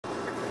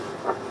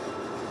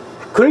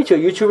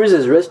Konnichiwa YouTubers, this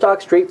is Restock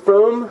straight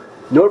from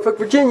Norfolk,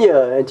 Virginia,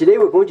 and today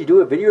we're going to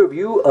do a video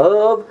review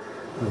of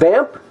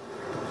VAMP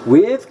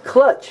with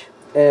clutch.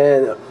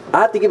 And I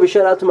have to give a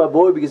shout out to my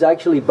boy because I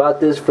actually bought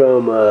this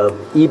from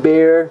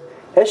eBay,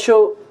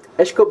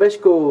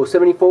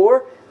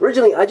 Eshko74.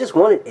 Originally I just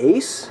wanted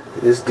Ace,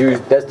 this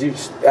dude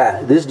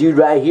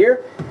right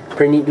here,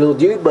 pretty neat little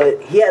dude, but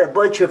he had a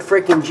bunch of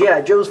freaking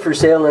G.I. Joes for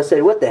sale and I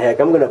said what the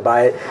heck, I'm gonna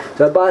buy it.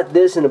 So I bought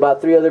this and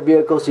about 3 other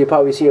vehicles, so you'll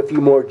probably see a few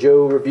more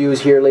Joe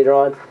reviews here later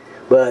on.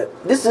 But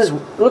this is,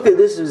 look at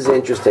this, is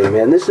interesting,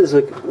 man. This is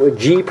like a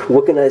Jeep,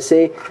 what can I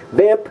say?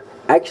 VAMP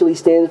actually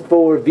stands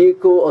for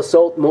Vehicle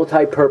Assault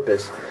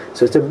Multi-Purpose.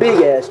 So it's a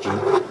big ass Jeep,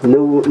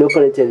 no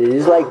pun intended.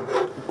 It's like,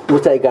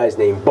 what's that guy's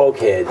name?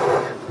 Bulkhead.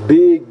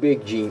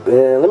 Big Jeep.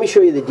 And let me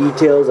show you the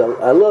details.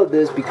 I love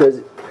this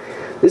because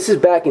this is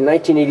back in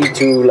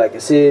 1982. Like I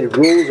said, it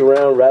rolls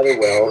around rather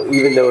well,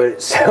 even though it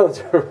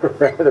sounds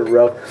rather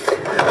rough.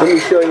 Let me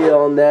show you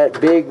on that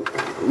big,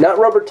 not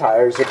rubber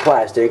tires, they're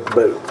plastic,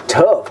 but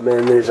tough,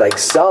 man. There's like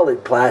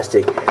solid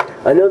plastic.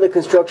 I know the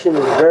construction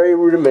is very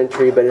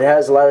rudimentary, but it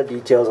has a lot of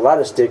details, a lot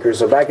of stickers.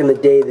 So back in the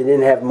day, they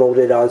didn't have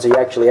molded on, so you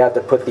actually have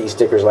to put these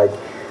stickers like,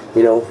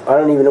 you know, I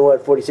don't even know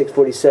what 46,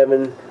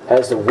 47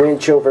 has the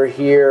winch over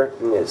here.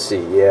 Let's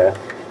see, yeah,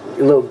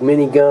 a little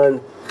minigun.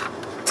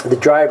 The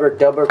driver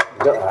double clutch.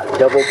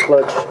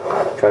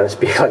 I'm trying to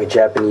speak like a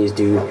Japanese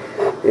dude.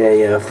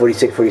 Yeah,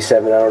 46,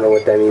 47. I don't know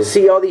what that means.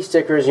 See all these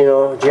stickers, you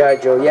know, G.I.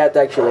 Joe. You have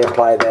to actually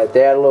apply that.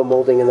 They had a little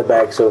molding in the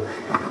back, so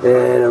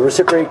and a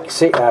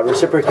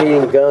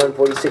reciprocating gun,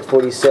 46,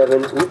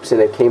 47. Oops,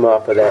 and it came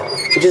off of that,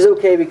 which is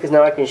okay because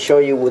now I can show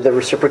you with the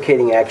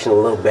reciprocating action a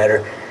little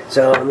better.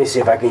 So let me see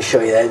if I can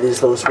show you that.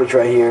 This little switch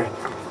right here.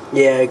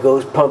 Yeah, it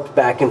goes pumped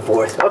back and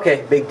forth.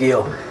 Okay, big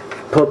deal.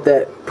 Pump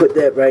that, put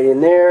that right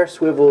in there.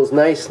 Swivels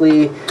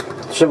nicely.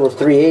 Swivels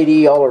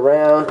 380 all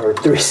around, or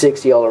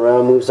 360 all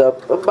around. Moves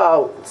up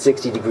about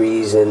 60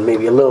 degrees and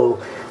maybe a little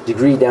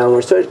degree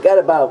downward. So it's got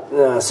about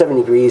 7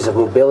 degrees of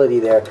mobility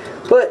there.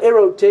 But it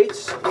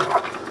rotates.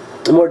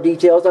 More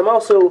details. I'm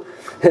also,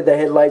 the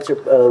headlights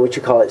are what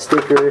you call it,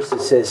 stickers.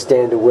 It says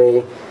stand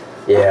away.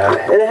 Yeah,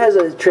 and it has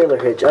a trailer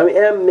hitch. I mean,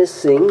 I'm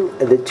missing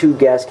the 2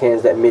 gas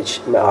cans that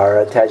are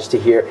attached to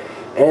here,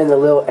 and the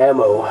little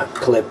ammo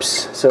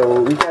clips. So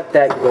we got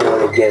that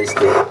going against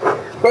it.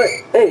 But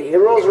hey, it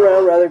rolls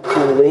around rather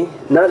coolly.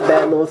 Not a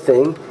bad little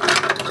thing.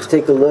 Let's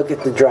take a look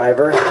at the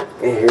driver.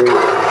 And here he is.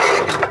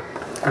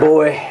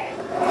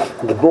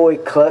 The boy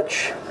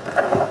clutch.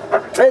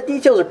 The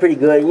details are pretty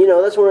good. You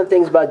know, that's one of the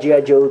things about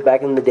G.I. Joe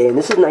back in the day, and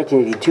this is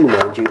 1982,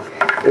 mind you,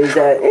 is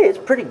that hey, it's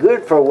pretty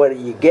good for what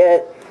you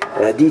get.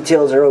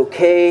 Details are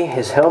okay.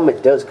 His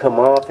helmet does come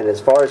off, and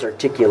as far as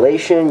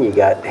articulation, you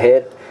got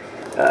head,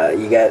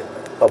 you got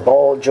a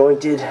ball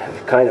jointed,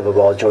 kind of a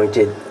ball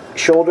jointed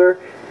shoulder,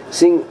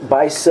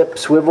 bicep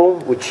swivel,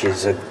 which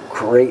is a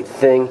great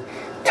thing,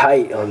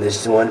 tight on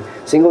this one.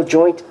 Single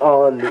joint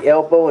on the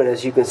elbow, and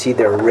as you can see,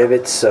 there are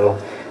rivets. So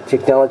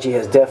technology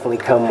has definitely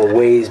come a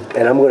ways,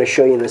 and I'm going to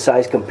show you the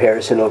size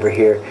comparison over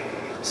here.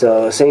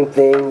 So same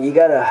thing. You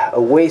got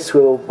a waist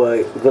swivel,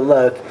 but good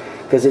luck,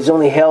 because it's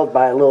only held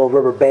by a little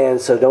rubber band,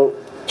 so don't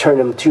turn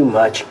them too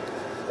much.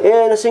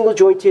 And a single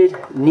jointed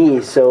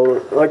knee,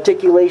 so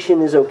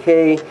articulation is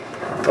okay.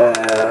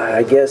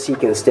 I guess he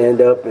can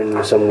stand up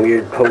in some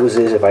weird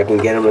poses if I can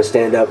get him to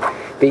stand up.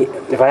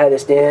 If I had to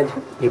stand,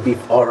 he'd be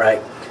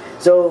alright.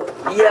 So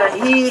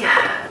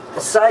yeah,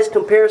 size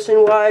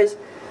comparison wise,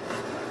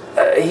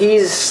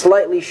 he's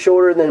slightly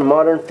shorter than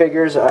modern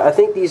figures. I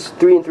think these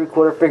 3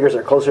 3/4 figures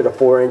are closer to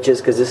 4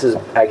 inches, because this is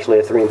actually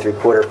a 3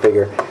 3/4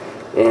 figure.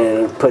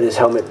 And put his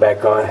helmet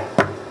back on.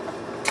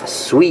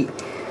 Sweet.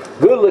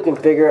 Good looking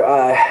figure.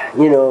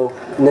 You know,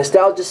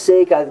 nostalgia's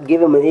sake, I'd give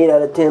him an 8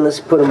 out of 10. Let's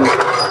put him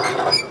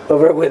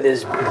over with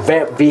his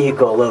VAMP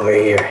vehicle over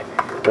here.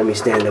 Let me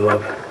stand him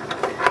up.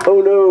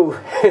 Oh no.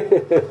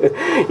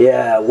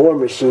 Yeah, War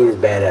Machine is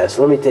badass.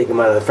 Let me take him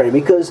out of the frame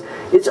because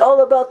it's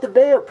all about the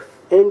VAMP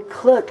and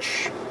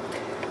clutch.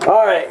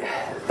 Alright,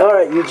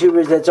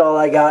 YouTubers, that's all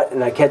I got,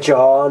 and I'll catch you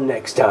all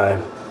next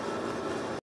time.